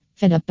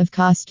Fed up of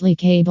costly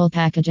cable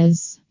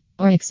packages?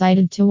 Or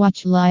excited to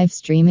watch live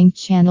streaming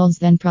channels?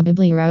 Then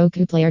probably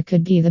Roku Player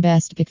could be the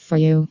best pick for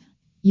you.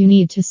 You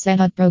need to set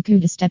up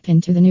Roku to step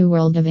into the new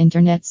world of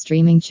internet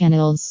streaming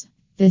channels.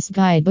 This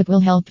guidebook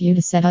will help you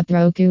to set up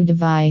Roku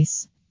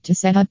device. To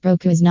set up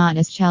Roku is not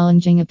as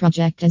challenging a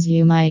project as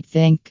you might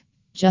think.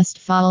 Just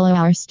follow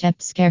our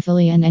steps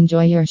carefully and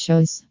enjoy your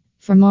shows.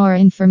 For more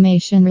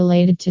information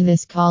related to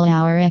this, call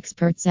our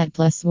experts at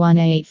 +1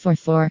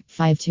 844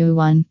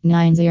 521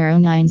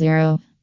 9090.